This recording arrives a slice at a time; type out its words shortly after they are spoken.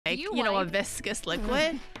like, you know, a viscous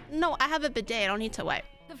liquid. No, I have a bidet. I don't need to wipe.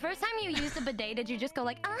 The first time you used a bidet, did you just go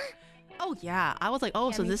like, ah? Oh, yeah. I was like, oh,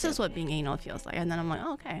 Yeah, so me this too. is what being anal feels like. And then I'm like,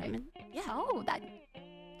 oh, okay. I mean, yeah. Oh, that...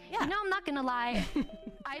 Yeah. You know, I'm not gonna lie.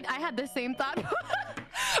 I had the same thought.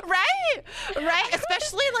 Right?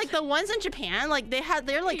 Especially like the ones in Japan, like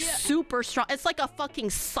they're like super strong. It's like a fucking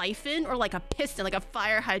siphon or like a piston, like a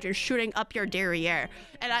fire hydrant shooting up your derriere.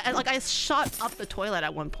 And I shot up the toilet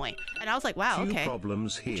at one point, and I was like, wow, Few okay.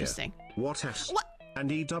 problems here. Interesting. What?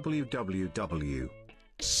 And EWWW.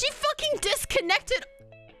 She fucking disconnected.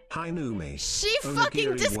 Hi Numi. She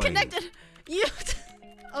fucking disconnected. You.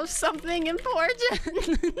 Of something important.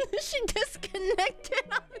 She disconnected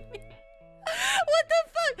on me. What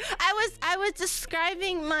the fuck? I was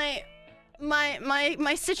describing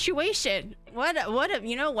my situation. What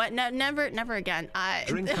you know what? Never again.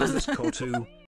 Drink underscore 2.